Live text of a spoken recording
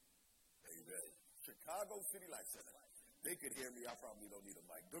Amen. Chicago City Life Center. They could hear me. I probably don't need a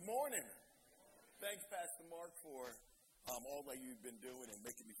mic. Good morning. Thanks, Pastor Mark, for all that you've been doing and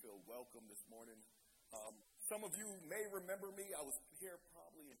making me feel welcome this morning. Some of you may remember me. I was here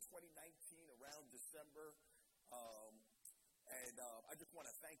probably in 2019 around December. I just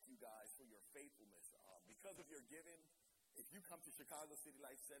want to thank you guys for your faithfulness. Because of your giving, if you come to Chicago City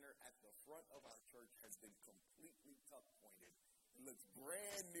Life Center, at the front of our church has been completely tuck pointed. It looks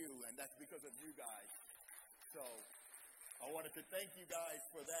brand new, and that's because of you guys. So I wanted to thank you guys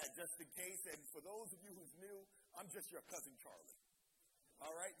for that, just in case. And for those of you who's new, I'm just your cousin Charlie.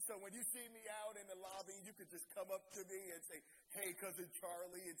 All right? So when you see me out in the lobby, you could just come up to me and say, hey, cousin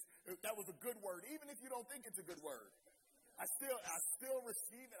Charlie. That was a good word, even if you don't think it's a good word. I still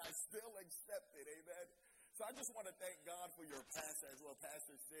receive it. I still accept it. Amen. So I just want to thank God for your pastor as well.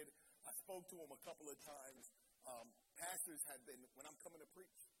 Pastor Sid, I spoke to him a couple of times. Pastors have been, when I'm coming to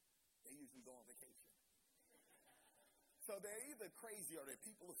preach, they usually go on vacation. So they're either crazy or they're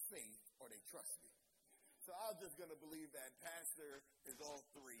people of faith or they trust me. So I'm just going to believe that Pastor is all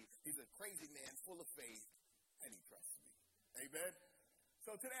three. He's a crazy man full of faith and he trusts me. Amen.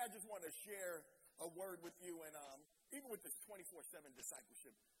 So today I just want to share a word with you, and even with this 24/7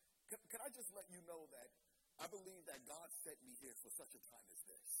 discipleship, can I just let you know that I believe that God sent me here for such a time as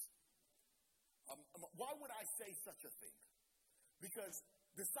this. Why would I say such a thing? Because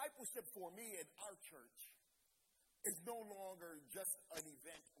discipleship for me in our church is no longer just an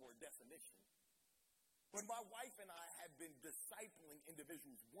event or definition. When my wife and I have been discipling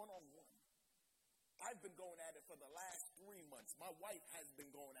individuals one-on-one, I've been going at it for the last 3 months. My wife has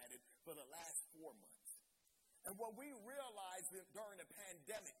been going at it for the last 4 months. And what we realized during the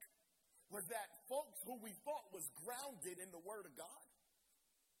pandemic was that folks who we thought was grounded in the Word of God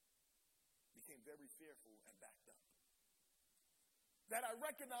became very fearful and backed up. That I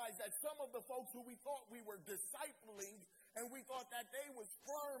recognized that some of the folks who we thought we were discipling and we thought that they was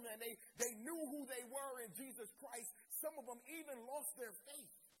firm and they knew who they were in Jesus Christ, some of them even lost their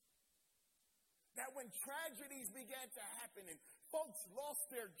faith. That when tragedies began to happen and folks lost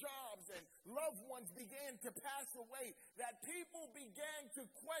their jobs and loved ones began to pass away, that people began to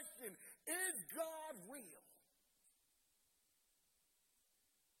question, is God real?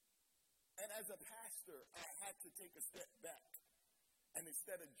 And as a pastor, I had to take a step back. And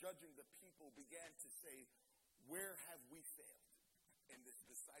instead of judging the people, began to say, where have we failed in this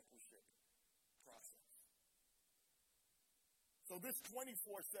discipleship process? So this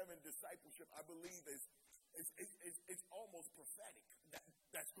 24/7 discipleship, I believe, is almost prophetic.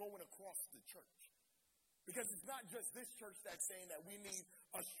 That's going across the church. Because it's not just this church that's saying that we need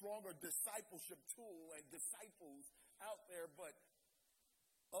a stronger discipleship tool and disciples out there, but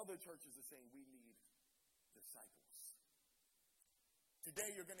other churches are saying we need disciples.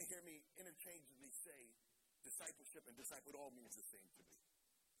 Today you're going to hear me interchangeably say discipleship and disciple. It all means the same to me.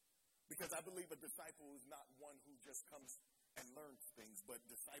 Because I believe a disciple is not one who just comes and learns things, but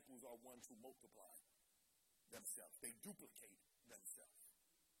disciples are ones who multiply themselves. They duplicate themselves.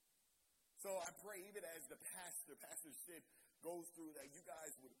 So I pray, even as the Pastor Sid, goes through, that you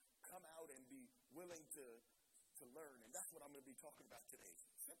guys would come out and be willing to learn. And that's what I'm going to be talking about today.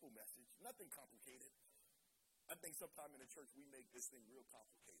 Simple message, nothing complicated. I think sometime in the church we make this thing real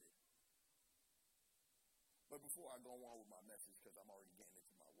complicated. But before I go on with my message, because I'm already getting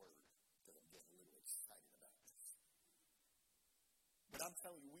into my word, because I'm getting a little excited about this. But I'm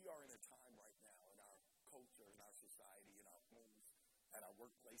telling you, we are in a time right now in our culture, in our society, in our homes, at our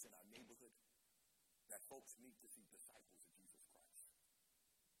workplace, in our neighborhood, that folks need to see disciples of Jesus Christ.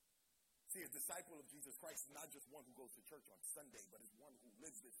 See, a disciple of Jesus Christ is not just one who goes to church on Sunday, but is one who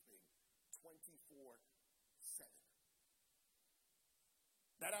lives this thing 24/7.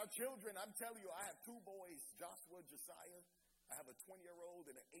 That our children, I'm telling you, I have 2 boys, Joshua, Josiah. I have a 20-year-old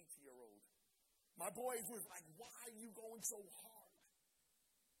and an 18-year-old. My boys was like, why are you going so hard?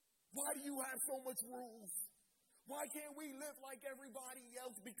 Why do you have so much rules? Why can't we live like everybody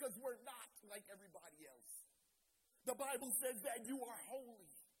else? Because we're not like everybody else. The Bible says that you are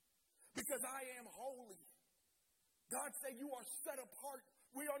holy because I am holy. God said you are set apart.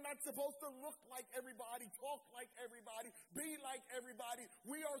 We are not supposed to look like everybody, talk like everybody, be like everybody.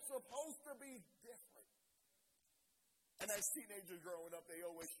 We are supposed to be different. And as teenagers growing up, they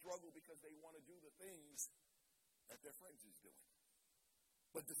always struggle because they want to do the things that their friends is doing.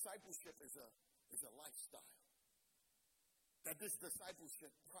 But discipleship is a lifestyle. That this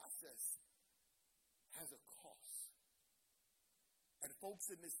discipleship process has a cost. And folks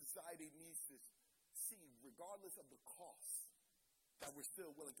in this society need to see, regardless of the cost, that we're still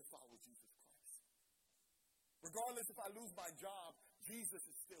willing to follow Jesus Christ. Regardless if I lose my job, Jesus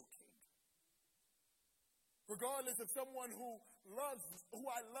is still king. Regardless of someone who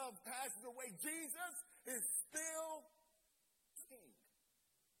I love passes away, Jesus is still king.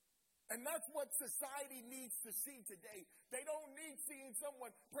 And that's what society needs to see today. They don't need seeing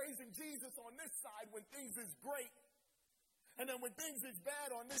someone praising Jesus on this side when things is great. And then when things is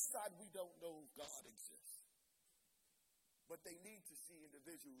bad on this side, we don't know God exists. But they need to see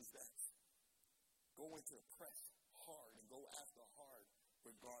individuals that going to press hard and go after hard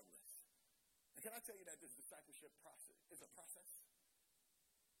regardless. And can I tell you that this discipleship process is a process?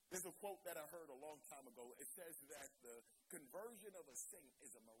 There's a quote that I heard a long time ago. It says that the conversion of a saint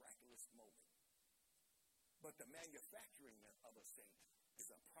is a miraculous moment. But the manufacturing of a saint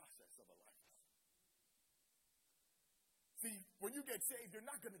is a process of a lifetime. See, when you get saved, you're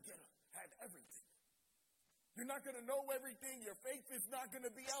not going to have everything. You're not going to know everything. Your faith is not going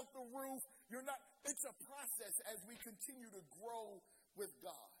to be out the roof. It's a process as we continue to grow with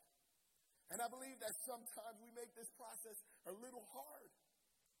God. And I believe that sometimes we make this process a little hard.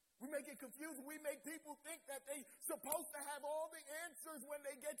 We make it confusing. We make people think that they're supposed to have all the answers when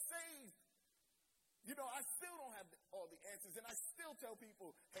they get saved. You know, I still don't have all the answers, and I still tell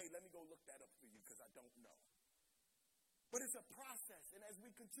people, hey, let me go look that up for you because I don't know. But it's a process, and as we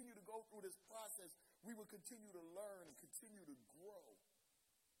continue to go through this process, we will continue to learn and continue to grow.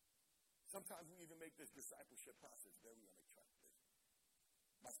 Sometimes we even make this discipleship process very unattractive.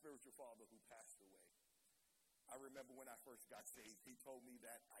 My spiritual father who passed away, I remember when I first got saved, he told me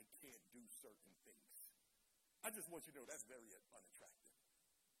that I can't do certain things. I just want you to know that's very unattractive.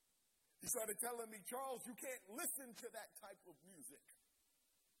 He started telling me, Charles, you can't listen to that type of music.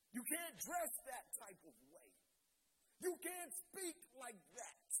 You can't dress that type of way. You can't speak like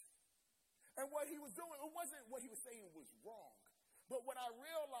that. And what he was doing, it wasn't what he was saying was wrong. But what I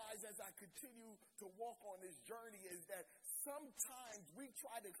realized as I continue to walk on this journey is that sometimes we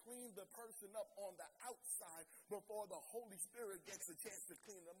try to clean the person up on the outside before the Holy Spirit gets a chance to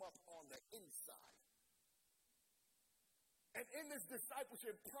clean them up on the inside. And in this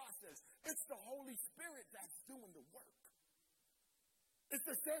discipleship process, it's the Holy Spirit that's doing the work. It's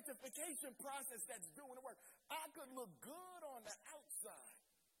the sanctification process that's doing the work. I could look good on the outside,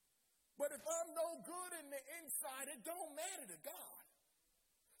 but if I'm no good in the inside, it don't matter to God.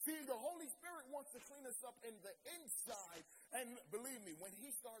 See, the Holy Spirit wants to clean us up in the inside. And believe me, when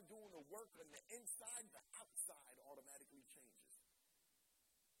he starts doing the work on the inside, the outside automatically changes.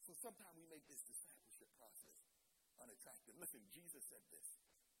 So sometimes we make this discipleship process unattractive. Listen, Jesus said this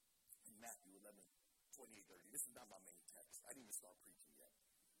in Matthew 11:28-30. This is not my main text. I didn't even start preaching yet.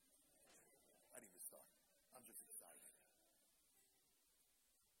 I didn't even start. I'm just excited.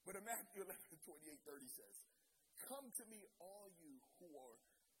 But in Matthew 11:28-30 says, come to me, all you who are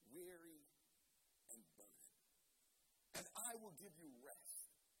weary and burdened, and I will give you rest.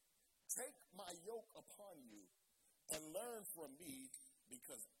 Take my yoke upon you and learn from me,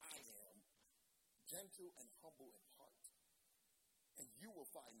 because I am gentle and humble in heart, and you will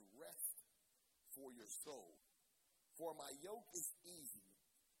find rest for your soul. For my yoke is easy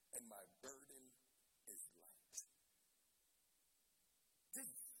and my burden is light.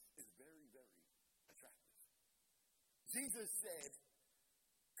 This is very, very attractive. Jesus said,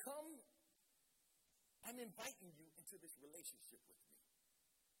 come, I'm inviting you into this relationship with me.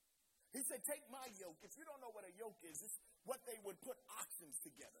 He said, take my yoke. If you don't know what a yoke is, it's what they would put oxen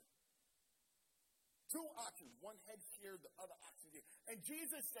together. Two oxen, one head here, the other oxen here. And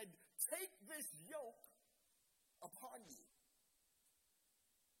Jesus said, take this yoke upon you.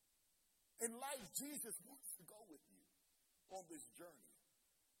 In life, Jesus wants to go with you on this journey.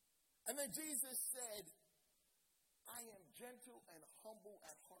 And then Jesus said, I am gentle and humble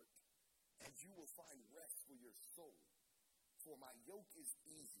at heart, and you will find rest for your soul. For my yoke is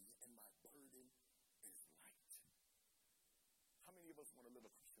easy and my burden is light. How many of us want to live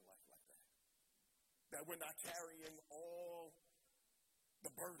a Christian life like that? That we're not carrying all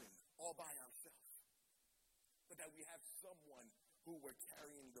the burden all by ourselves, but that we have someone who we're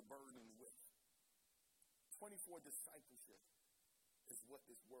carrying the burden with. 24 discipleship is what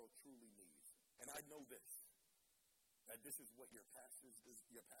this world truly needs. And I know this, that this is what your pastor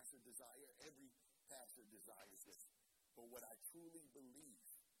desire. Every pastor desires this. But what I truly believe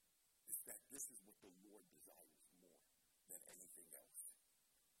is that this is what the Lord desires more than anything else.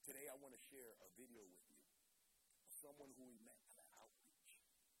 Today I want to share a video with you of someone who we met at an outreach.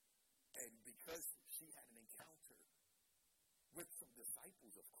 And because she had an encounter with some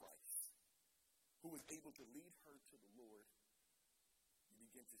disciples of Christ who was able to lead her to the Lord, you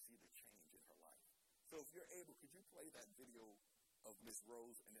begin to see the change in her life. So if you're able, could you play that video of Miss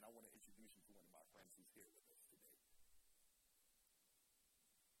Rose, and then I want to introduce you to one of my friends who's here with us today.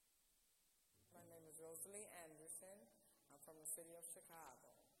 My name is Rosalie, and Wilson. I'm from the city of Chicago.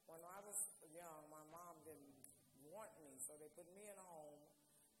 When I was young, my mom didn't want me, so they put me in a home,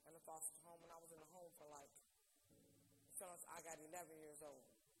 in a foster home, and I was in the home for like, since I got 11 years old.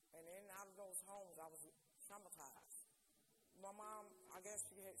 And in out of those homes, I was traumatized. My mom, I guess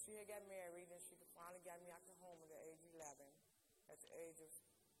she had got married, and she finally got me out the home at the age of 11. At the age of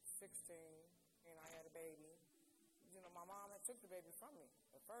 16, and I had a baby. You know, my mom had took the baby from me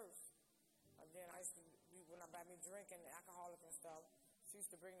at first. And then I used to, when I got me drinking, alcoholic and stuff, she used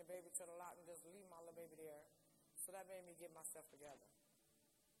to bring the baby to the lot and just leave my little baby there. So that made me get myself together.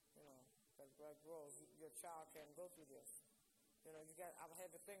 You know, because girls, your child can't go through this. You know, I had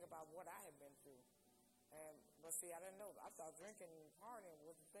to think about what I had been through. But see, I didn't know. I thought drinking and partying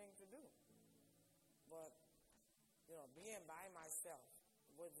was the thing to do. But, you know, being by myself,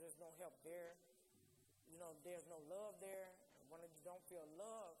 where there's no help there, you know, there's no love there. When you don't feel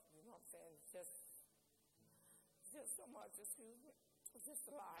love, you know what I'm saying? It's just so much, excuse me. It's just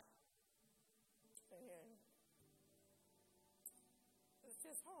a lot. And it's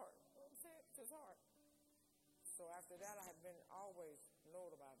just hard. You know what I'm saying? It's just hard. So after that, I have been always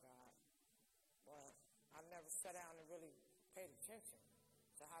known about God. But I never sat down and really paid attention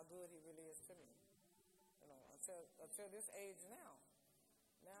to how good he really is to me. You know, until this age now.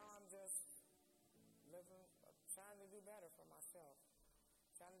 Now I'm just living, trying to do better for myself.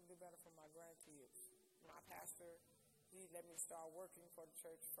 Trying to do better for my grandkids. My pastor, he let me start working for the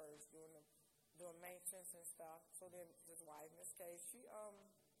church first, doing maintenance and stuff. So then his wife, Miss Kay, she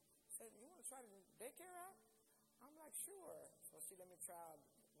said, "You want to try the daycare out?" I'm like, "Sure." So she let me try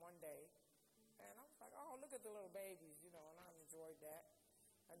one day. And I was like, "Oh, look at the little babies," you know, and I enjoyed that.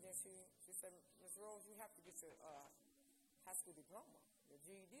 And then she said, "Miss Rose, you have to get your high school diploma, your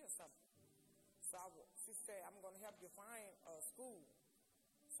GED or something." So she said, "I'm going to help you find a school."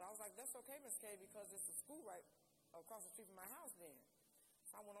 So I was like, "That's okay, Miss Kay, because it's a school right across the street from my house then."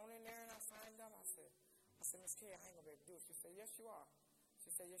 So I went on in there and I signed up. I said, "Miss Kay, I ain't going to be able to do it." She said, "Yes, you are." She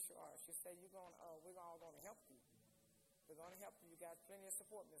said, "Yes, you are." She said, we're all going to help you. We're going to help you. You got plenty of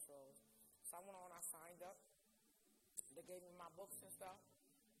support, Miss Rose." So I went on, I signed up. They gave me my books and stuff.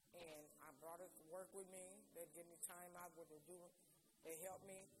 And I brought it to work with me. They give me time out, what they're doing. They helped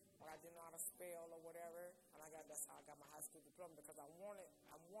me when I didn't know how to spell or whatever. And that's how I got my high school diploma, because I want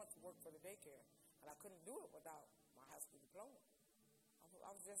to work for the daycare. And I couldn't do it without my high school diploma.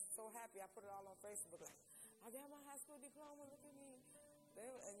 I was just so happy. I put it all on Facebook, like, "I got my high school diploma, look at me."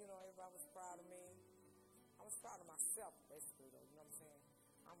 And you know, everybody was proud of me. I was proud of myself, basically, though, you know what I'm saying?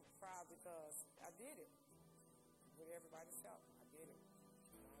 I'm proud because I did it. With everybody's help, I did it.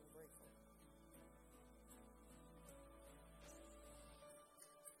 And I'm grateful.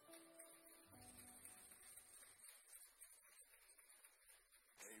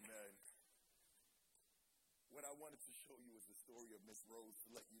 Amen. What I wanted to show you is the story of Miss Rose, to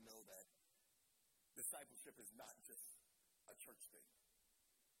let you know that discipleship is not just a church thing.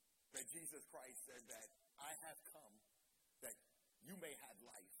 That Jesus Christ said that I have come that you may have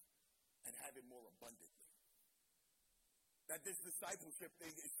life and have it more abundantly. That this discipleship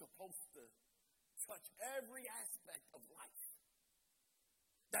thing is supposed to touch every aspect of life.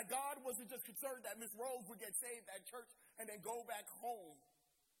 That God wasn't just concerned that Miss Rose would get saved at church and then go back home,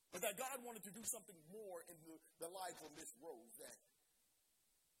 but that God wanted to do something more in the life of Miss Rose, that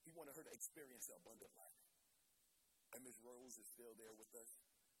he wanted her to experience the abundant life. And Miss Rose is still there with us.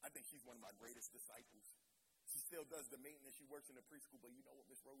 I think she's one of my greatest disciples. She still does the maintenance. She works in the preschool, but you know what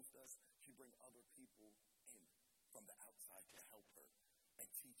Miss Rose does? She brings other people in from the outside to help her and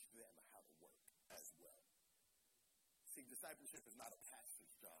teach them how to work as well. See, discipleship is not a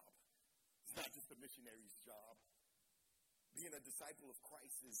pastor's job. It's not just a missionary's job. Being a disciple of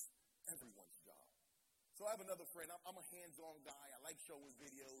Christ is everyone's job. So I have another friend. I'm a hands-on guy. I like showing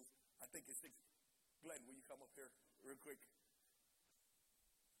videos. I think it's Glenn, will you come up here real quick?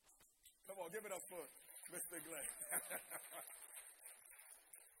 Come on, give it up for Mr. Glenn.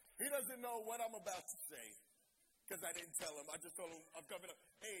 He doesn't know what I'm about to say because I didn't tell him. I just told him I'm coming up.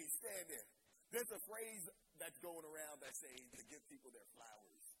 Hey, stand there. There's a phrase that's going around that says to give people their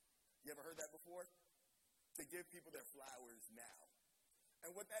flowers. You ever heard that before? To give people their flowers now.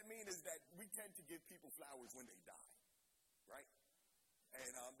 And what that means is that we tend to give people flowers when they die, right?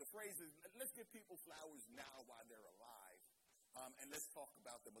 And the phrase is, let's give people flowers now while they're alive. And let's talk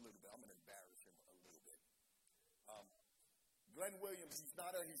about them a little bit. I'm going to embarrass him a little bit. Glenn Williams, he's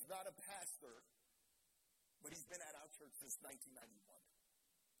not a pastor, but he's been at our church since 1991.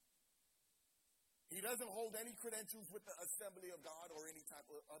 He doesn't hold any credentials with the Assembly of God or any type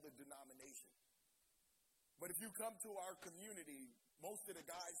of other denomination. But if you come to our community, most of the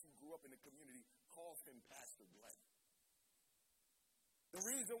guys who grew up in the community called him Pastor Glenn. The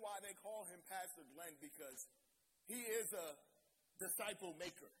reason why they call him Pastor Glenn because he is a disciple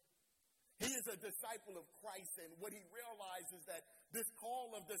maker. He is a disciple of Christ, and what he realized is that this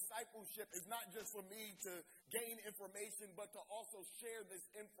call of discipleship is not just for me to gain information, but to also share this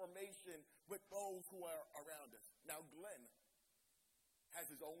information with those who are around us. Now, Glenn has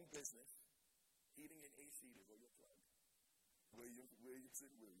his own business, heating and AC, to go your plug. Williamson.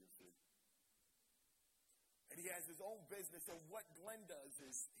 And he has his own business, and what Glenn does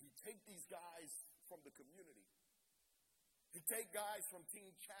is he takes these guys from the community. He take guys from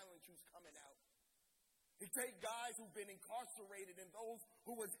Teen Challenge who's coming out. He take guys who've been incarcerated and those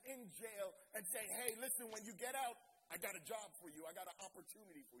who was in jail and say, hey, listen, when you get out, I got a job for you. I got an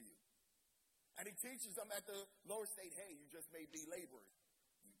opportunity for you. And he teaches them at the lower state, hey, you just may be laboring.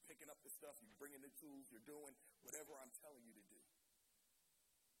 You're picking up the stuff, you're bringing the tools, you're doing whatever I'm telling you to do.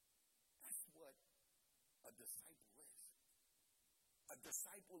 That's what a disciple is. A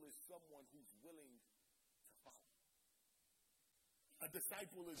disciple is someone who's willing to follow. A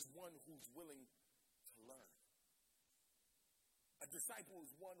disciple is one who's willing to learn. A disciple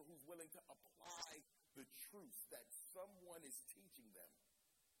is one who's willing to apply the truth that someone is teaching them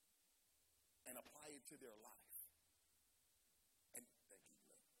and apply it to their life. And thank you,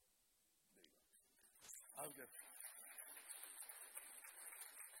 Glenn. There you go. I'm good.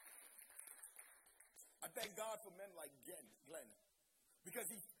 I thank God for men like Glenn because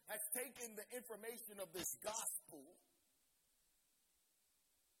he has taken the information of this gospel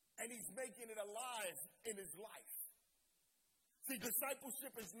and he's making it alive in his life. See,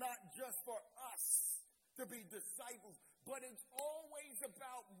 discipleship is not just for us to be disciples, but it's always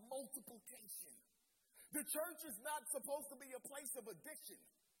about multiplication. The church is not supposed to be a place of addition.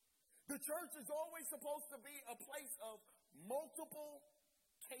 The church is always supposed to be a place of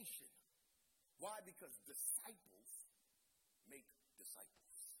multiplication. Why? Because disciples make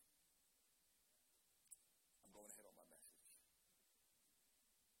disciples. I'm going ahead on my message.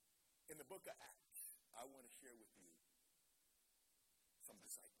 In the book of Acts, I want to share with you some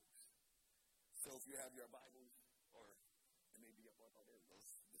disciples. So if you have your Bibles, or it may be up on, there it goes,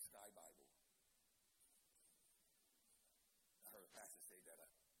 the Sky Bible. I heard a pastor say that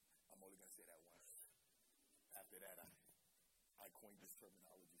I'm only going to say that once. After that, I coined this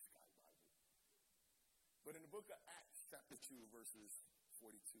terminology, Sky Bible. But in the book of Acts, chapter 2, verses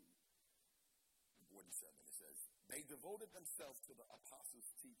 42 and 47, it says, they devoted themselves to the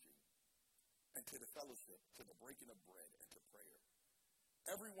apostles' teaching and to the fellowship, to the breaking of bread, and to prayer.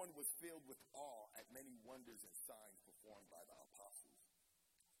 Everyone was filled with awe at many wonders and signs performed by the apostles.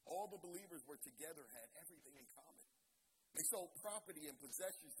 All the believers were together, had everything in common. They sold property and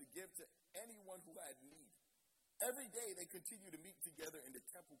possessions to give to anyone who had need. Every day they continued to meet together in the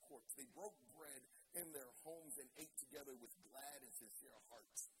temple courts. They broke bread in their homes and ate together with glad and sincere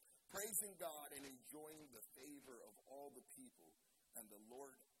hearts, praising God and enjoying the favor of all the people. And the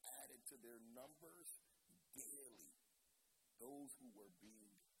Lord added to their numbers daily those who were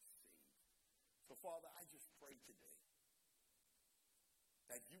being saved. So, Father, I just pray today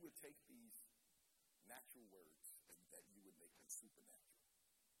that you would take these natural words and that you would make them supernatural.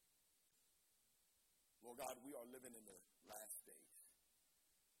 Lord God, we are living in the last days,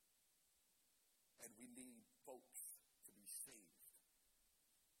 and we need folks to be saved.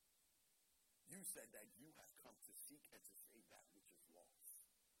 You said that you have come to seek and to save that which is lost.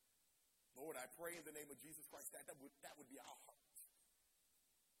 Lord, I pray in the name of Jesus Christ that would be our heart.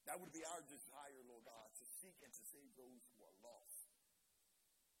 That would be our desire, Lord God, to seek and to save those who are lost.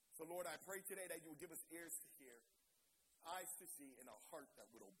 So, Lord, I pray today that you would give us ears to hear, eyes to see, and a heart that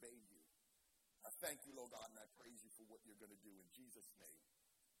would obey you. I thank you, Lord God, and I praise you for what you're going to do. In Jesus' name,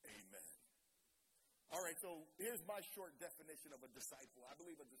 amen. All right, so here's my short definition of a disciple. I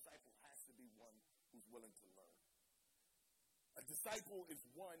believe a disciple has to be one who's willing to learn. A disciple is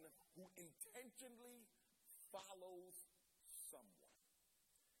one who intentionally follows someone.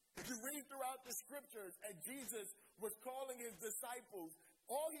 If you read throughout the scriptures and Jesus was calling his disciples,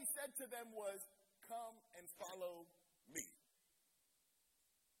 all he said to them was, come and follow me.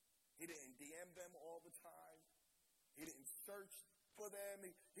 He didn't DM them all the time. He didn't search for them.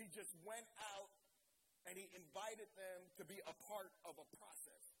 He just went out and he invited them to be a part of a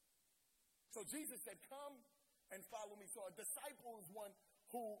process. So Jesus said, come and follow me. So a disciple is one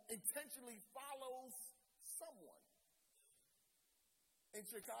who intentionally follows someone. In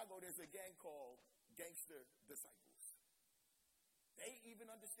Chicago, there's a gang called Gangster Disciples. They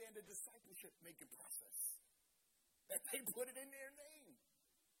even understand the discipleship-making process. That they put it in their name.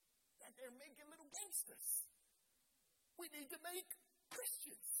 That they're making little gangsters. We need to make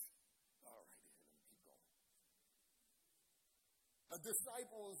Christians. All right, let me keep going. A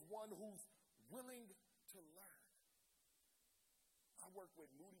disciple is one who's willing to learn. I work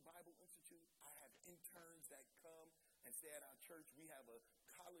with Moody Bible Institute. I have interns that come and stay at our church. We have a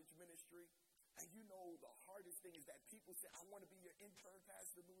college ministry. And you know the hardest thing is that people say, I want to be your intern,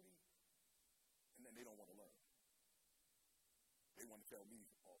 Pastor Moody. And then they don't want to learn. They want to tell me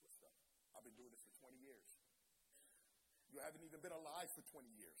all this stuff. I've been doing this for 20 years. You haven't even been alive for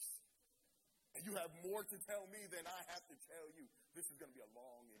 20 years. And you have more to tell me than I have to tell you. This is going to be a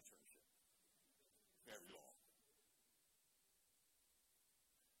long internship. Very long.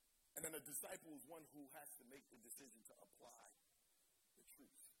 And then a disciple is one who has to make the decision to apply the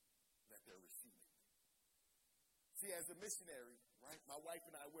truth that they're receiving. See, as a missionary, right, my wife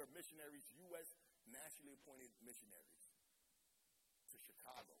and I, we're missionaries, U.S. nationally appointed missionaries to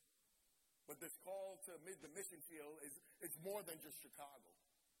Chicago. But this call to the mission field is more than just Chicago.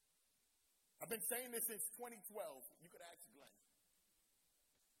 I've been saying this since 2012. You could ask Glenn.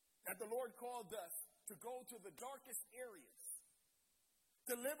 That the Lord called us to go to the darkest areas,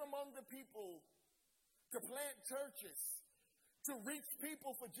 to live among the people, to plant churches, to reach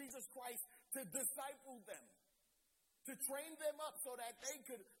people for Jesus Christ, to disciple them, to train them up so that they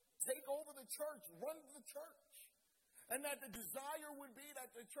could take over the church, run the church. And that the desire would be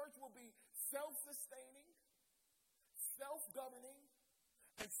that the church will be self-sustaining, self-governing,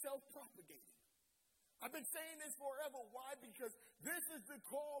 and self-propagating. I've been saying this forever. Why? Because this is the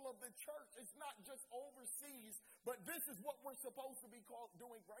call of the church. It's not just overseas, but this is what we're supposed to be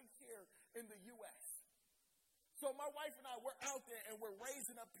doing right here in the U.S. So my wife and I, we're out there and we're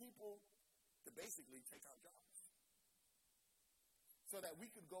raising up people to basically take our jobs so that we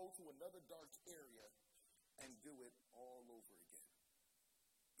could go to another dark area and do it all over again.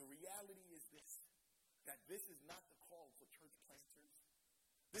 The reality is this, that this is not the call for church planters.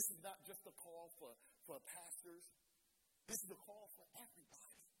 This is not just a call for pastors. This is a call for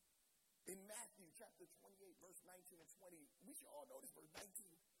everybody. In Matthew chapter 28, verse 19 and 20, we should all know this, verse 19,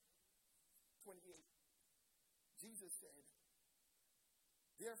 28. Jesus said,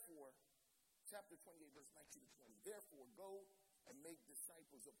 therefore, chapter 28, verse 19 and 20, therefore go and make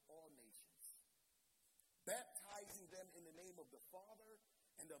disciples of all nations, baptizing them in the name of the Father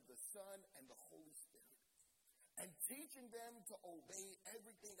and of the Son and the Holy Spirit, and teaching them to obey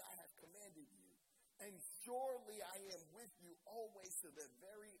everything I have commanded you. And surely I am with you always to the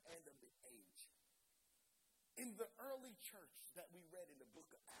very end of the age. In the early church that we read in the book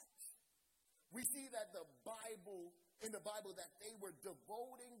of Acts, we see that in the Bible, that they were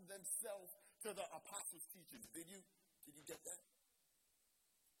devoting themselves to the apostles' teachings. Did you get that?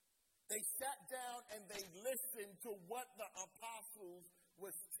 They sat down and they listened to what the apostles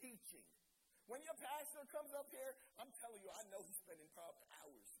was teaching. When your pastor comes up here, I'm telling you, I know he's spending probably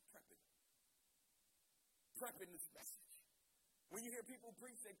hours prepping this message. When you hear people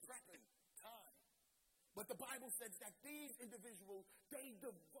preach, they're prepping time. But the Bible says that these individuals, they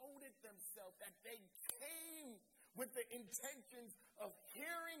devoted themselves, that they came with the intentions of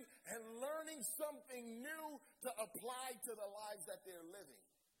hearing and learning something new to apply to the lives that they're living.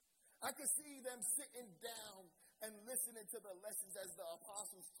 I could see them sitting down and listening to the lessons as the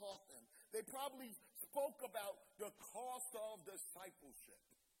apostles taught them. They probably spoke about the cost of discipleship.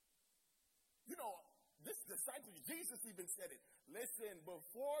 You know, this disciple, Jesus even said it. Listen,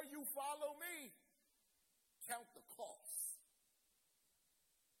 before you follow me, count the cost.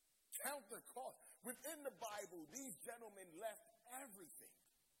 Count the cost. Within the Bible, these gentlemen left everything.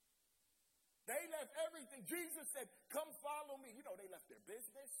 They left everything. Jesus said, come follow me. You know, they left their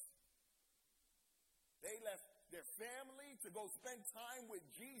business. They left their family to go spend time with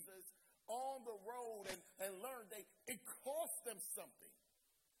Jesus on the road and learn. It cost them something.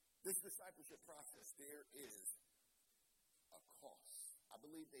 This discipleship process, there is a cost. I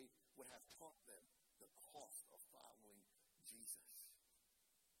believe they would have taught them the cost of following Jesus.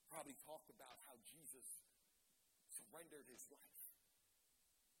 Probably talked about how Jesus surrendered his life.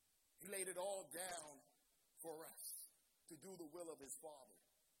 He laid it all down for us to do the will of his Father.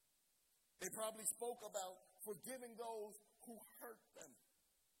 They probably spoke about forgiving those who hurt them.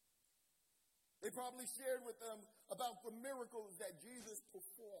 They probably shared with them about the miracles that Jesus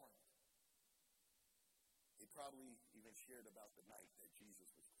performed. They probably even shared about the night that Jesus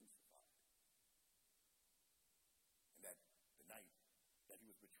was crucified. And that the night that he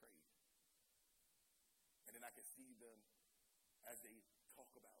was betrayed. And then I could see them as they talk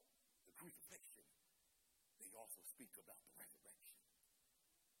about the crucifixion. They also speak about the resurrection.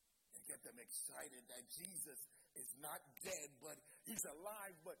 And get them excited that Jesus is not dead, but he's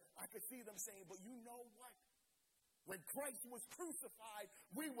alive. But I could see them saying, but you know what? When Christ was crucified,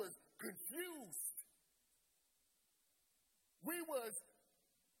 we was confused. We was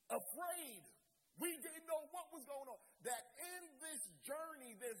afraid. We didn't know what was going on. That in this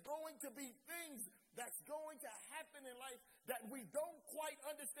journey, there's going to be things that's going to happen in life that we don't quite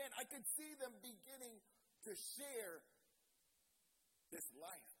understand. I could see them beginning to share this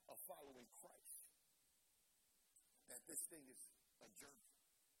life of following Christ. That this thing is a journey.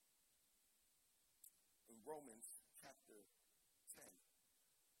 In Romans chapter 10,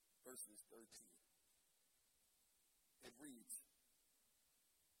 verses 13, it reads,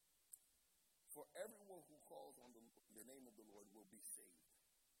 "For everyone who calls on the name of the Lord will be saved.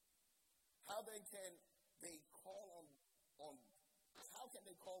 How then can they call how can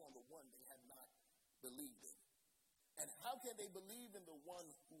they call on the one they have not believed in? And how can they believe in the one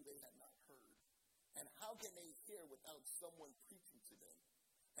who they have not heard? And how can they hear without someone preaching to them?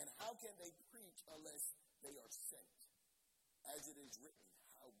 And how can they preach unless they are sent? As it is written,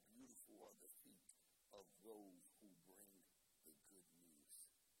 how beautiful are the feet of those who bring the good news."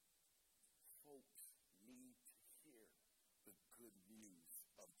 Folks need to hear the good news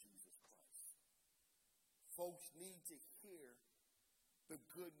of Jesus Christ. Folks need to hear the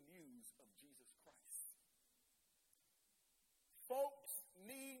good news of Jesus Christ. Folks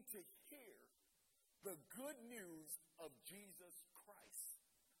need to hear the good news of Jesus Christ.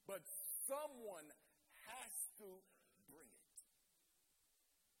 But someone has to bring it.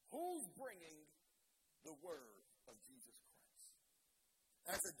 Who's bringing the word of Jesus Christ?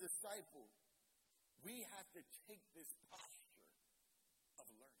 As a disciple, we have to take this posture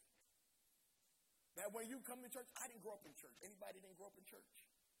of learning. That when you come to church, I didn't grow up in church. Anybody didn't grow up in church?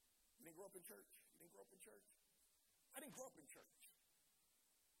 You didn't grow up in church? You didn't grow up in church? I didn't grow up in church.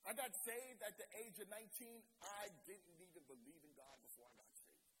 I got saved at the age of 19. I didn't even believe in God before I got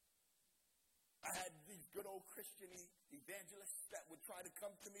saved. I had these good old Christian evangelists that would try to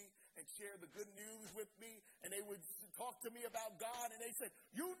come to me and share the good news with me, and they would talk to me about God, and they said,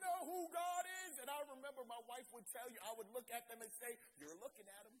 "You know who God is?" And I remember my wife would tell you, I would look at them and say, "You're looking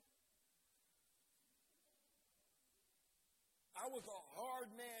at him." I was a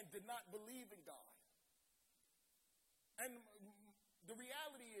hard man, did not believe in God. And the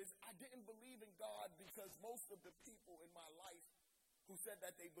reality is, I didn't believe in God because most of the people in my life who said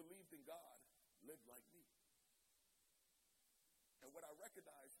that they believed in God lived like me. And what I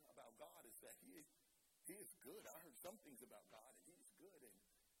recognize about God is that He is good. I heard some things about God, and He's good. And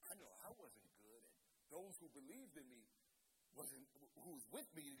I know I wasn't good. And those who believed in me, who was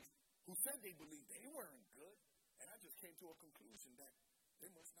with me, who said they believed, they weren't good. And I just came to a conclusion that there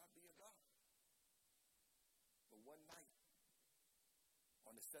must not be a God. But one night,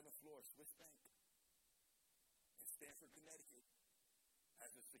 on the 7th floor of Swiss Bank in Stamford, Connecticut,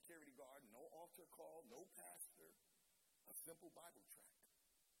 as a security guard, no altar call, no pastor, a simple Bible tract.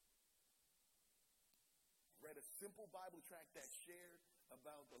 Read a simple Bible tract that shared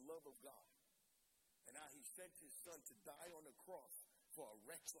about the love of God and how He sent His Son to die on the cross for a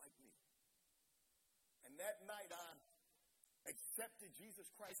wretch like me. And that night I accepted Jesus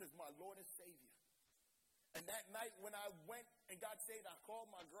Christ as my Lord and Savior. And that night when I went and got saved, I called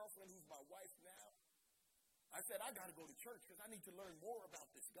my girlfriend, who's my wife now. I said, I got to go to church because I need to learn more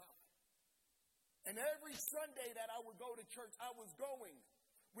about this God. And every Sunday that I would go to church, I was going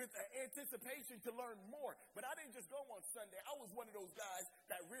with an anticipation to learn more. But I didn't just go on Sunday. I was one of those guys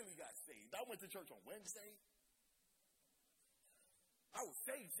that really got saved. I went to church on Wednesday. I was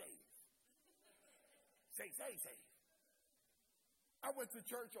saved. Saved. I went to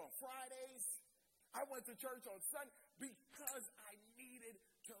church on Fridays. I went to church on Sunday because I needed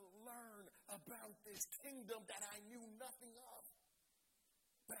to learn about this kingdom that I knew nothing of.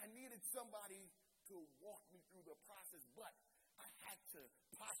 But I needed somebody to walk me through the process, but I had to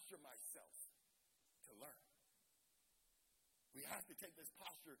posture myself to learn. We have to take this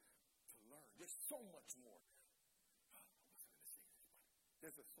posture to learn. There's so much more. I wasn't going to say this, but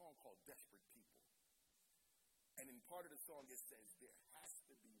there's a song called Desperate People. And in part of the song it says, there has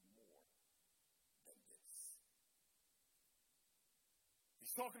to be more than this.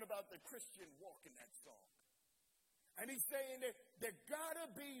 He's talking about the Christian walk in that song. And he's saying that there gotta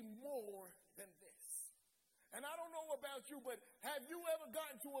be more than this. And I don't know about you, but have you ever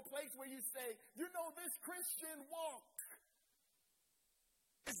gotten to a place where you say, you know, this Christian walk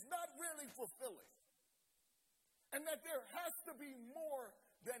is not really fulfilling? And that there has to be more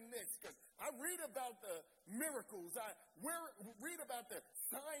than this. Because I read about the miracles, I read about the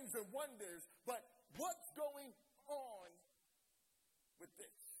signs and wonders, but what's going on with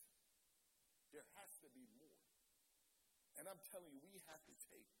this? There has to be more. And I'm telling you, we have to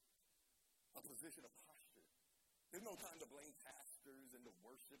take a position of posture There's no time to blame pastors and the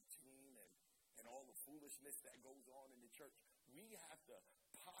worship team and all the foolishness that goes on in the church. We have to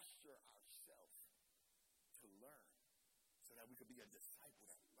posture ourselves to learn so that we could be a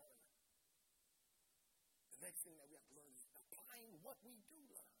disciple that learns. The next thing that we have to learn is applying what we do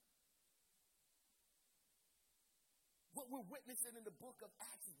learn. What we're witnessing in the book of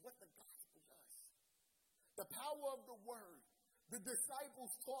Acts is what the gospel does. The power of the word. The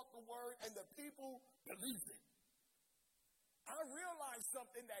disciples taught the word and the people believed it. I realized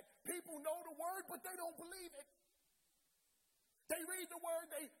something, that people know the word, but they don't believe it. They read the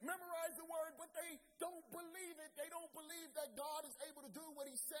word, they memorize the word, but they don't believe it. They don't believe that God is able to do what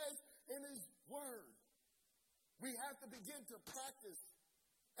he says in his word. We have to begin to practice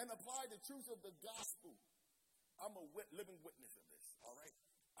and apply the truth of the gospel. I'm a living witness of this, all right?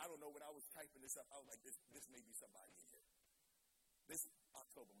 I don't know, when I was typing this up, I was like, this may be somebody in here. This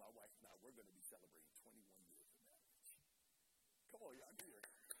October, my wife and I, we're going to be celebrating 21 years of marriage. Come on, y'all, hear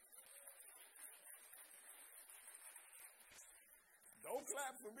it. Don't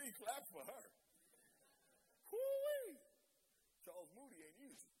clap for me, clap for her. Whoo-wee! Charles Moody ain't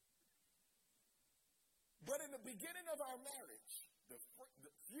easy. But in the beginning of our marriage, the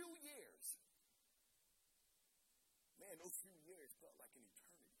few years, man, those few years felt like an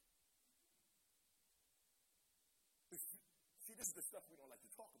eternity. See, this is the stuff we don't like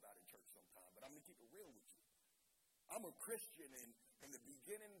to talk about in church sometimes, but I'm going to keep it real with you. I'm a Christian, and in the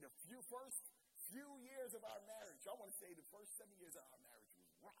beginning, the first few years of our marriage, I want to say the first 7 years of our marriage was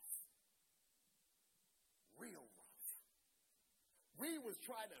rough. Real rough. We was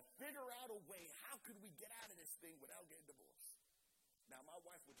trying to figure out a way, how could we get out of this thing without getting divorced? Now, my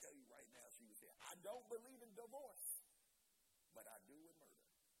wife would tell you right now, she would say, I don't believe in divorce, but I do in murder.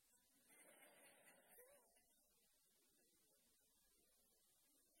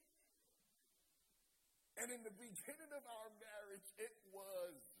 And in the beginning of our marriage, it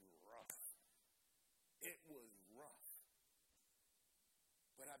was rough. It was rough.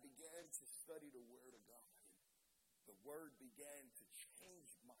 But I began to study the Word of God. The Word began to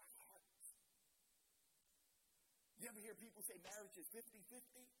change my heart. You ever hear people say marriage is 50-50?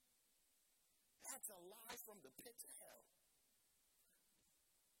 That's a lie from the pits of hell.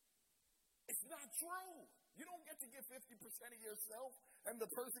 It's not true. You don't get to give 50% of yourself and the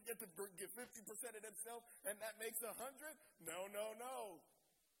person gets to give 50% of themselves and that makes 100? No, no, no.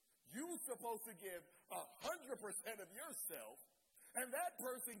 You're supposed to give 100% of yourself and that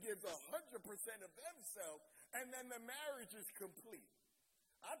person gives 100% of themselves and then the marriage is complete.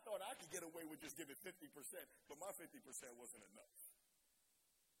 I thought I could get away with just giving 50%, but my 50% wasn't enough.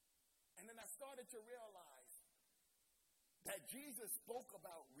 And then I started to realize that Jesus spoke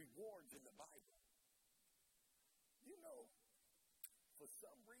about rewards in the Bible. You know, for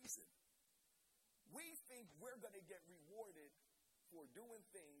some reason, we think we're going to get rewarded for doing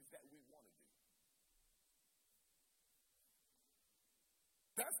things that we want to do.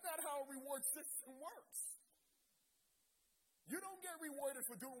 That's not how a reward system works. You don't get rewarded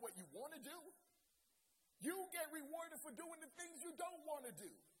for doing what you want to do. You get rewarded for doing the things you don't want to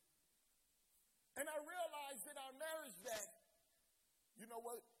do. And I realized in our marriage that, you know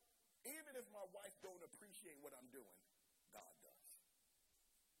what? Even if my wife don't appreciate what I'm doing, God does.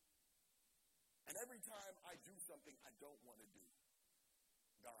 And every time I do something I don't want to do,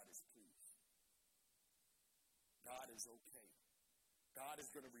 God is pleased. God is okay. God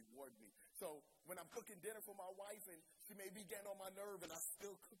is going to reward me. So when I'm cooking dinner for my wife and she may be getting on my nerve and I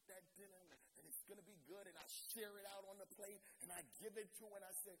still cook that dinner and it's going to be good and I share it out on the plate and I give it to her and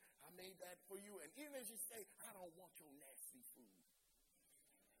I say, I made that for you. And even if she say, I don't want your nasty food.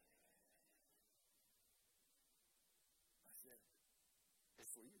 I said,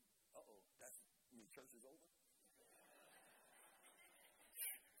 it's for you. Church is over?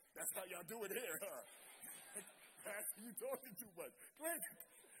 That's how y'all do it here, huh? You talking too much.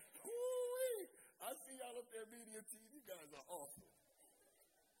 Woo-wee. I see y'all up there media team. You guys are awesome.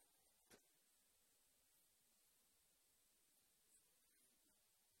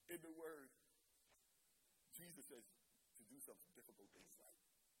 In the Word, Jesus says to do some difficult things like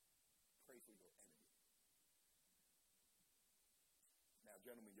pray for your enemy. Now,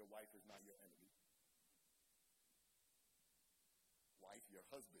 gentlemen, your wife is not your enemy. Wife, your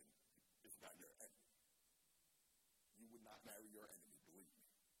husband is not your enemy. You would not marry your enemy, believe me.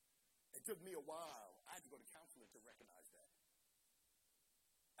 It took me a while. I had to go to counseling to recognize that.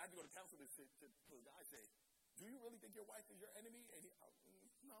 I had to go to counseling to the guy say, do you really think your wife is your enemy? And he,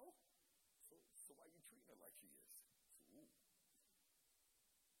 no. So why are you treating her like she is? Ooh.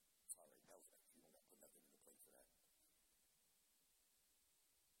 All right, that was that. You don't got to put nothing in the plate for that.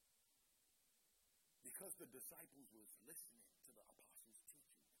 Because the disciples was listening to the apostles'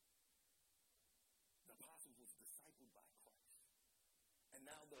 teaching. The apostles was discipled by Christ. And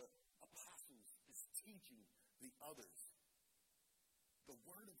now the apostles is teaching the others. The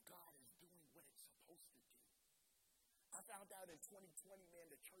word of God is doing what it's supposed to do. I found out in 2020, man,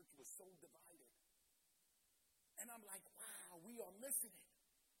 the church was so divided. And I'm like, wow, we are missing it.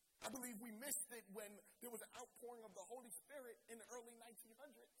 I believe we missed it when there was an outpouring of the Holy Spirit in the early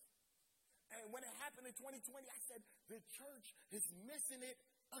 1900s. And when it happened in 2020, I said, the church is missing it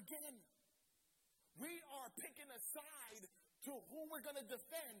again. We are picking a side to who we're going to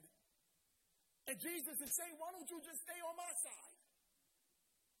defend. And Jesus is saying, why don't you just stay on my side?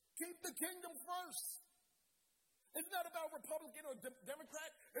 Keep the kingdom first. It's not about Republican or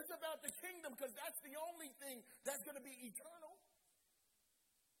Democrat. It's about the kingdom, because that's the only thing that's going to be eternal.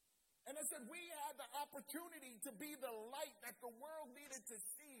 And I said, we had the opportunity to be the light that the world needed to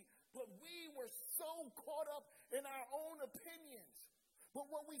see, but we were so caught up in our own opinions. But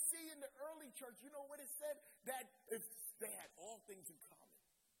what we see in the early church, you know what it said? That if they had all things in common.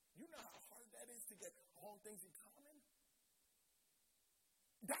 You know how hard that is to get all things in common?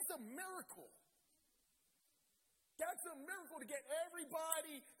 That's a miracle. That's a miracle, to get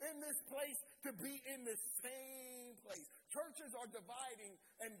everybody in this place to be in the same place. Churches are dividing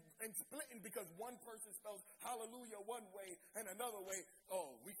and splitting because one person spells hallelujah one way and another way.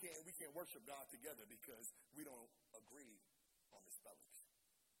 Oh, we can't worship God together because we don't agree on the spellings.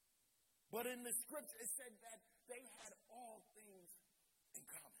 But in the scripture, it said that they had all things in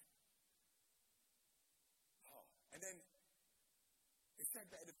common. Oh, and then it said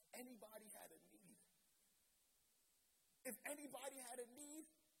that if anybody had a need,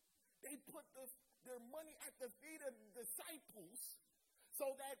 they put their money at the feet of the disciples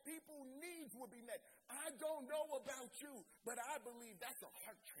so that people's needs would be met. I don't know about you, but I believe that's a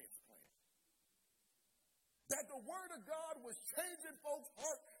heart transplant. That the word of God was changing folks'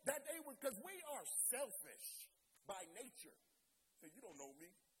 heart, that they would, because we are selfish by nature. So you don't know me.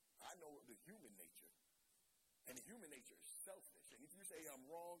 I know the human nature. And the human nature is selfish. And if you say I'm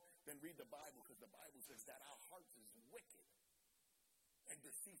wrong, then read the Bible, because the Bible says that our hearts is wicked and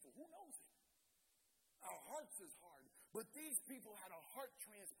deceitful. Who knows it? Our hearts is hard. But these people had a heart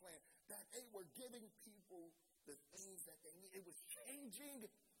transplant, that they were giving people the things that they need. It was changing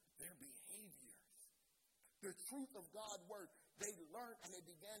their behaviors. The truth of God's word, they learned and they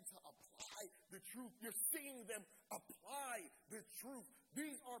began to apply the truth. You're seeing them apply the truth.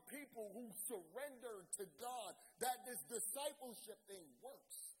 These are people who surrender to God, that this discipleship thing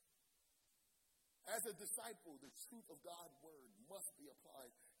works. As a disciple, the truth of God's word must be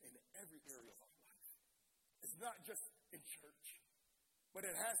applied in every area of our life. It's not just in church, but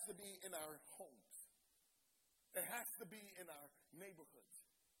it has to be in our homes. It has to be in our neighborhoods.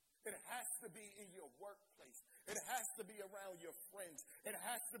 It has to be in your workplace. It has to be around your friends. It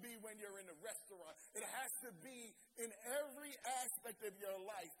has to be when you're in a restaurant. It has to be in every aspect of your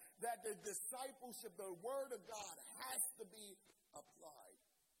life, that the discipleship, the word of God, has to be applied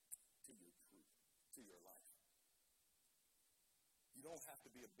to your truth, to your life. You don't have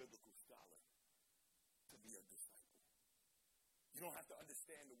to be a biblical scholar to be a disciple. You don't have to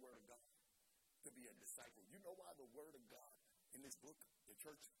understand the word of God to be a disciple. You know why the word of God in this book, the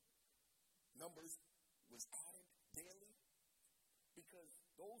church Numbers, was added daily? Because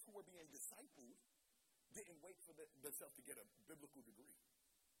those who were being discipled didn't wait for themselves to get a biblical degree.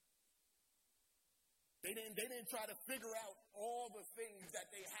 They didn't try to figure out all the things that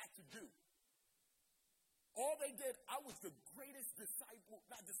they had to do. All they did, I was the greatest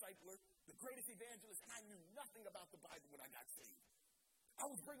discipler, the greatest evangelist, and I knew nothing about the Bible when I got saved. I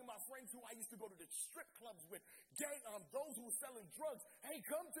was bringing my friends who I used to go to the strip clubs with, those who were selling drugs. Hey,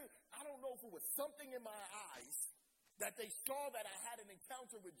 come to, I don't know if it was something in my eyes that they saw that I had an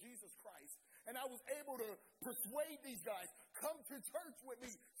encounter with Jesus Christ, and I was able to persuade these guys, come to church with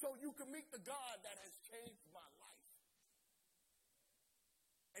me so you can meet the God that has changed my life.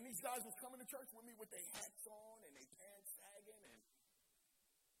 And these guys was coming to church with me with their hats on and their pants sagging.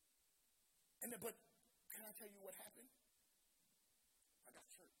 But can I tell you what happened? I got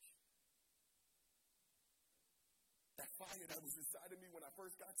church. That fire that was inside of me when I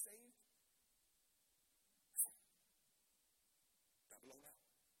first got saved got blown out.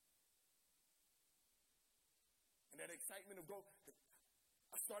 And that excitement of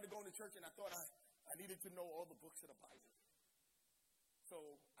I started going to church, and I thought I needed to know all the books of the Bible. So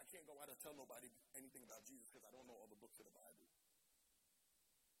I can't go out and tell nobody anything about Jesus because I don't know all the books of the Bible.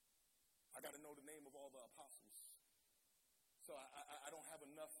 I got to know the name of all the apostles. So I don't have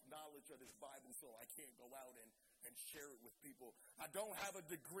enough knowledge of this Bible, so I can't go out and share it with people. I don't have a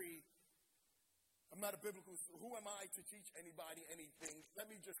degree. I'm not a biblical, who am I to teach anybody anything?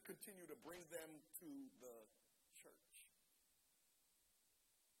 Let me just continue to bring them to the church.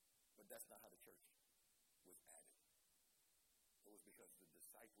 But that's not how the church was added. It was because the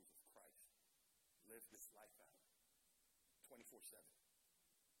disciples of Christ lived this life out 24/7.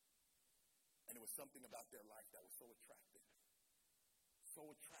 And it was something about their life that was so attractive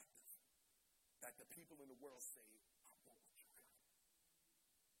that the people in the world say, I want what you got.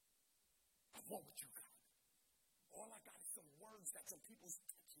 I want what you got. All I got is some words that some people's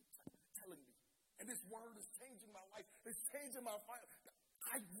telling me. And this word is changing my life. It's changing my life.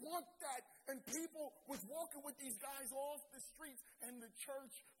 I want that. And people was walking with these guys off the streets, and the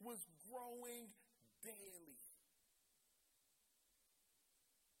church was growing daily.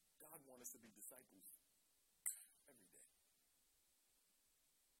 God wants us to be disciples every day.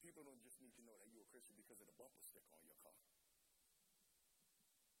 People don't just need to know that you're a Christian because of the bumper sticker on your car.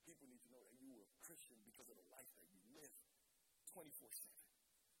 People need to know that you are a Christian because of the life that you live 24/7.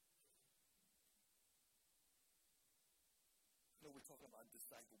 I know we're talking about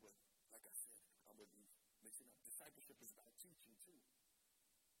disciple, but like I said, I would be mixing up. Discipleship is about teaching too.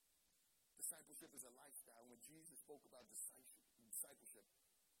 Discipleship is a lifestyle. When Jesus spoke about discipleship,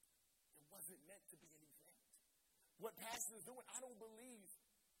 it wasn't meant to be an event. What Pastor is doing, I don't believe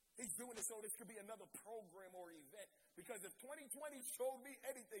he's doing it so this could be another program or event. Because if 2020 showed me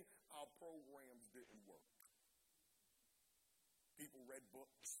anything, our programs didn't work. People read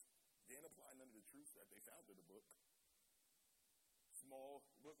books. They didn't apply none of the truths that they found in the book. Small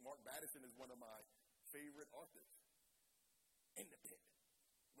book. Mark Batterson is one of my favorite authors. In the Pit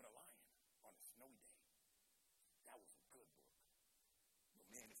with a lion on a snowy day. That was a good book. But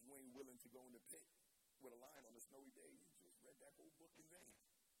man, if you ain't willing to go in the pit with a lion on a snowy day, you just read that whole book in vain.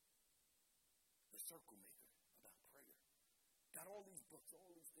 The Circle Maker, about prayer. Got all these books,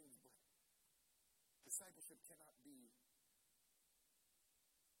 all these things, but discipleship cannot be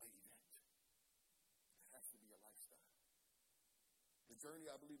an event. It has to be a lifestyle. The journey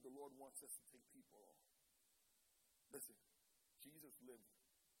I believe the Lord wants us to take people on. Listen, Jesus lived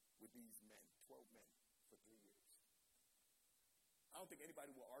with these men, 12 men, for 3 years. I don't think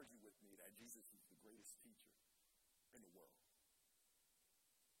anybody will argue with me that Jesus is the greatest teacher in the world.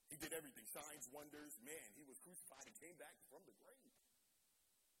 He did everything, signs, wonders. Man, he was crucified and came back from the grave.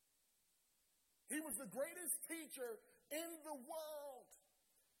 He was the greatest teacher in the world.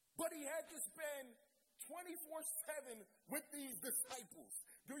 But he had to spend 24/7 with these disciples.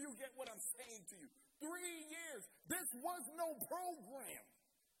 Do you get what I'm saying to you? 3 years. This was no program.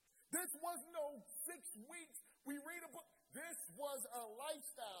 This was no 6 weeks. We read a book. This was a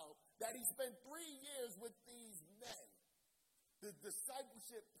lifestyle that he spent 3 years with these men. The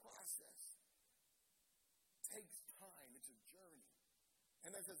discipleship process takes time. It's a journey.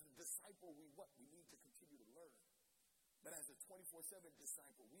 And as a disciple, we need to continue to learn. But as a 24/7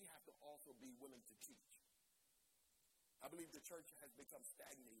 disciple, we have to also be willing to teach. I believe the church has become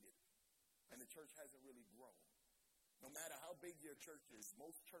stagnated, and the church hasn't really grown. No matter how big your church is,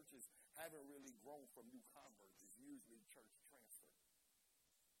 most churches haven't really grown from new converts. It's usually church transfer.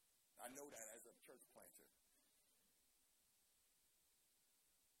 I know that as a church planter.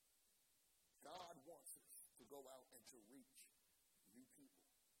 God wants us to go out and to reach new people,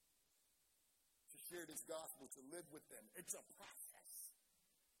 to share this gospel, to live with them. It's a process.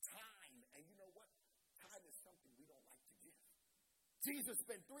 Time. And you know what? Time is something we don't like to give. Jesus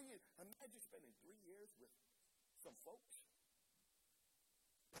spent 3 years. Imagine spending 3 years with some folks.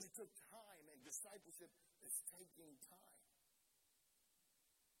 But it took time, and discipleship is taking time.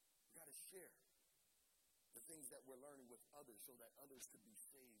 We got to share the things that we're learning with others so that others could be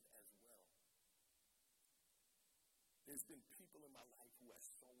saved as well. There's been people in my life who have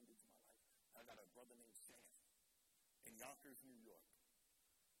sown into my life. I got a brother named Sam in Yonkers, New York.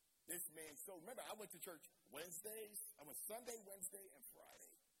 This man, so remember, I went to church Wednesdays. I went Sunday, Wednesday, and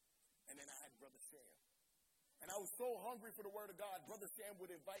Friday. And then I had Brother Sam. And I was so hungry for the word of God, Brother Sam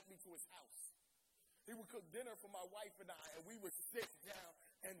would invite me to his house. He would cook dinner for my wife and I, and we would sit down,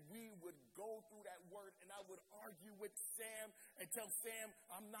 and we would go through that word, and I would argue with Sam and tell Sam,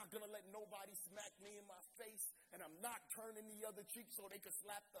 I'm not going to let nobody smack me in my face, and I'm not turning the other cheek so they could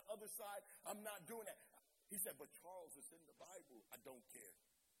slap the other side. I'm not doing that. He said, but Charles, it's in the Bible. I don't care.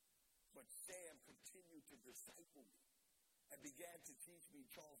 But Sam continued to disciple me and began to teach me,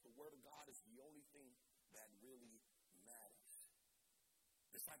 Charles, the word of God is the only thing that really matters.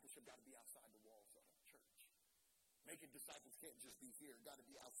 Discipleship got to be outside the walls of the church. Making disciples can't just be here. It got to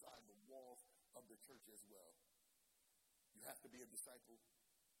be outside the walls of the church as well. You have to be a disciple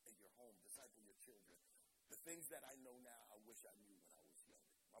in your home, disciple your children. The things that I know now, I wish I knew when I was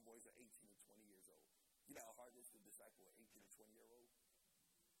younger. My boys are 18 and 20 years old. You know how hard it is to disciple an 18 or 20-year-old?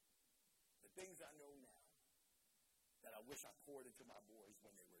 The things I know now that I wish I poured into my boys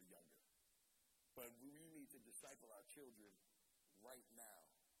when they were younger. But we need to disciple our children right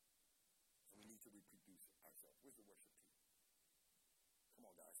now. And we need to reproduce ourselves. Where's the worship team? Come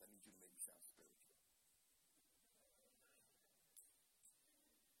on, guys. I need you to make me sound spiritual.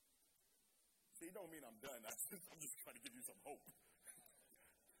 See, it don't mean I'm done. I'm just trying to give you some hope.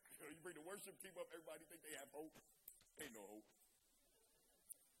 You bring the worship team up, everybody think they have hope. Ain't no hope.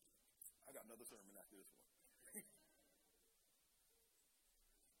 I got another sermon after this one.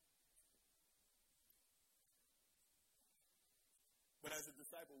 But as a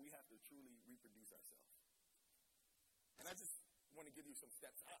disciple, we have to truly reproduce ourselves. And I just want to give you some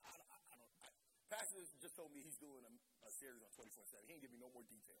steps. Pastor just told me he's doing a series on 24/7. He ain't giving me no more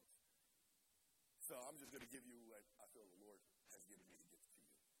details. So I'm just going to give you what I feel the Lord has given me to give to you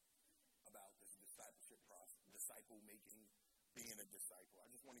about this discipleship process, disciple making, being a disciple. I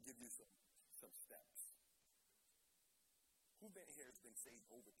just want to give you some steps. Who been here has been saved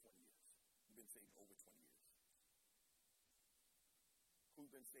over 20 years? You've been saved over 20 years.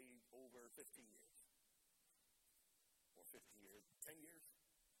 Who's been saved over 15 years? Or 15 years? 10 years?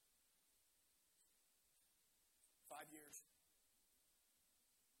 5 years?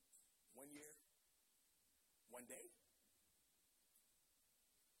 1 year? 1 day?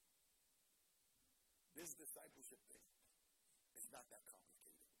 This discipleship thing, it's not that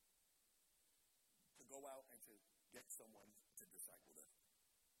complicated. To go out and to get someone to disciple them.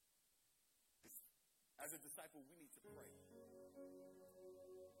 As a disciple, we need to pray.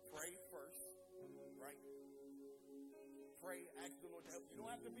 Pray first, right? Pray, ask the Lord to help you. You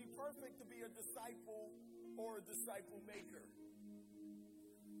don't have to be perfect to be a disciple or a disciple maker.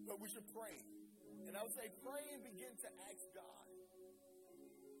 But we should pray. And I would say pray and begin to ask God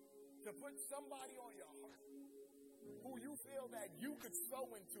to put somebody on your heart who you feel that you could sow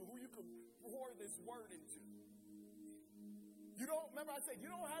into, who you could pour this word into. You don't, remember I said, you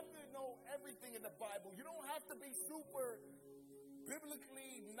don't have to know everything in the Bible. You don't have to be super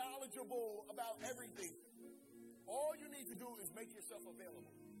biblically knowledgeable about everything. All you need to do is make yourself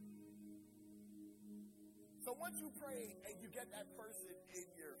available. So once you pray and you get that person in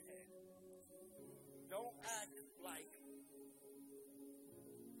your head, don't act like,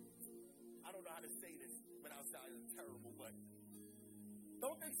 I don't know how to say this without sounding terrible, but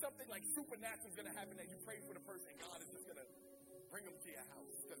don't think something like supernatural is going to happen that you pray for the person and God is just going to bring them to your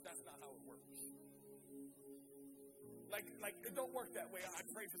house, because that's not how it works. Like it don't work that way. I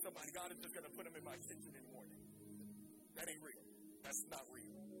pray for somebody, God is just going to put them in my kitchen in the morning. That ain't real. That's not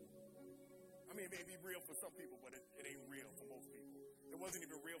real. I mean, it may be real for some people, but it ain't real for most people. It wasn't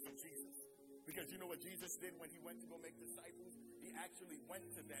even real for Jesus. Because you know what Jesus did when he went to go make disciples? He actually went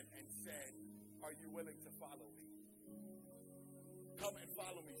to them and said, are you willing to follow me? Come and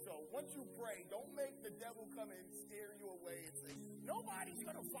follow me. So once you pray, don't make the devil come and scare you away and say, nobody's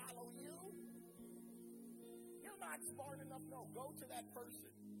going to follow you. You're not smart enough. No, go to that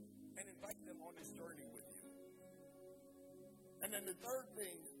person and invite them on this journey with you. And then the third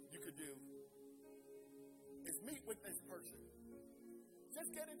thing you could do is meet with this person.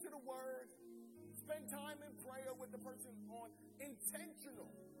 Just get into the Word. Spend time in prayer with the person on intentional.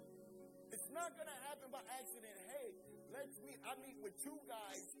 It's not going to happen by accident. Hey, let's meet. I meet with 2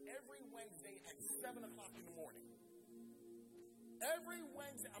 guys every Wednesday at 7 o'clock in the morning. Every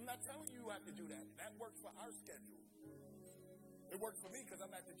Wednesday. I'm not telling you have to do that. That works for our schedule. It works for me because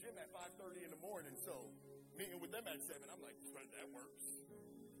I'm at the gym at 5:30 in the morning. So meeting with them at 7, I'm like, that works.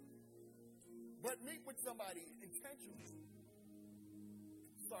 But meet with somebody intentionally.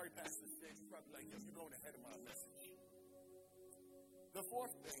 Sorry, Pastor Stan, you're probably like, you're going ahead of my message. The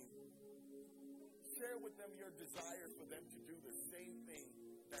fourth thing, share with them your desire for them to do the same thing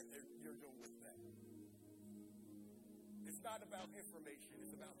that you're doing with them. It's not about information,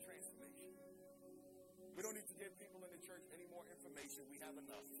 it's about transformation. We don't need to give people in the church any more information. We have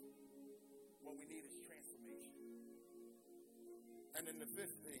enough. What we need is transformation. And then the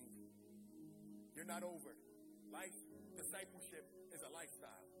fifth thing, you're not over. Life, discipleship is a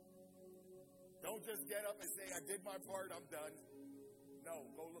lifestyle. Don't just get up and say, I did my part, I'm done.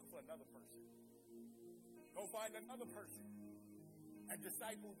 No, go look for another person. Go find another person and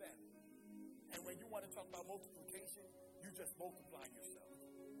disciple them. And when you want to talk about multiplication, you just multiply yourself.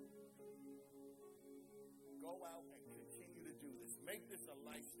 Go out and continue to do this. Make this a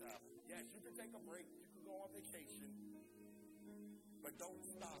lifestyle. Yes, you can take a break. You can go on vacation. But don't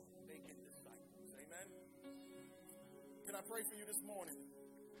stop making disciples. Amen? Can I pray for you this morning?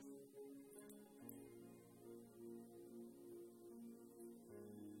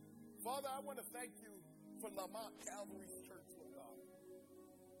 Father, I want to thank you for Lamont Calvary's church, Lord God.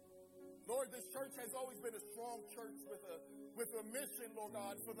 Lord, this church has always been a strong church with a mission, Lord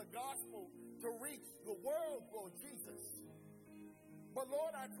God, for the gospel to reach the world, Lord Jesus. But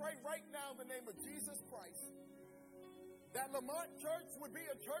Lord, I pray right now in the name of Jesus Christ that Lamont Church would be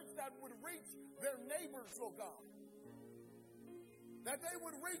a church that would reach their neighbors, Lord God. That they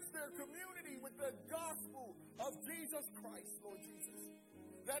would reach their community with the gospel of Jesus Christ, Lord Jesus.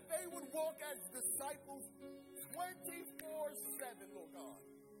 That they would walk as disciples 24/7, Lord God.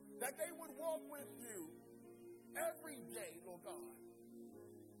 That they would walk with you every day, Lord God.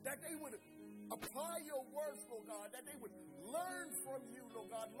 That they would apply your words, Lord God. That they would learn from you, Lord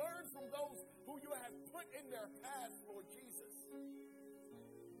God. Learn from those who you have put in their path, Lord Jesus.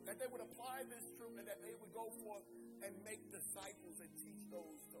 That they would apply this truth and that they would go forth and make disciples and teach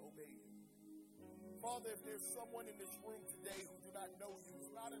those to obey you. Father, if there's someone in this room today who do not know you, who's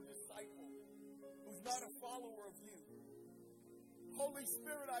not a disciple, who's not a follower of you, Holy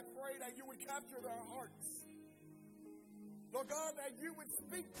Spirit, I pray that you would capture their hearts. Lord God, that you would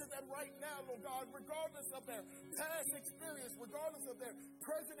speak to them right now, Lord God, regardless of their past experience, regardless of their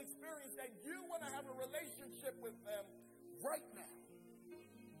present experience, that you want to have a relationship with them right now.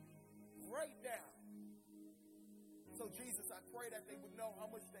 Right now. So, Jesus, I pray that they would know how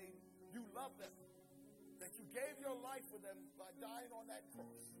much you love them, that you gave your life for them by dying on that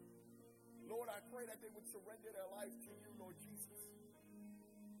cross. Lord, I pray that they would surrender their life to you, Lord Jesus.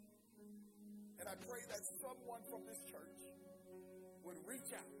 And I pray that someone from this church would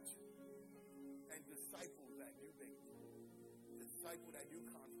reach out and disciple that new baby, disciple that new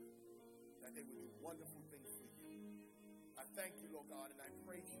convert, that they would do wonderful things for you. I thank you, Lord God, and I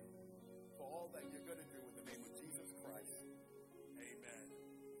praise you for all that you're going to do in the name of Jesus Christ. Amen.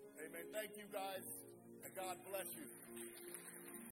 Amen. Thank you, guys, and God bless you.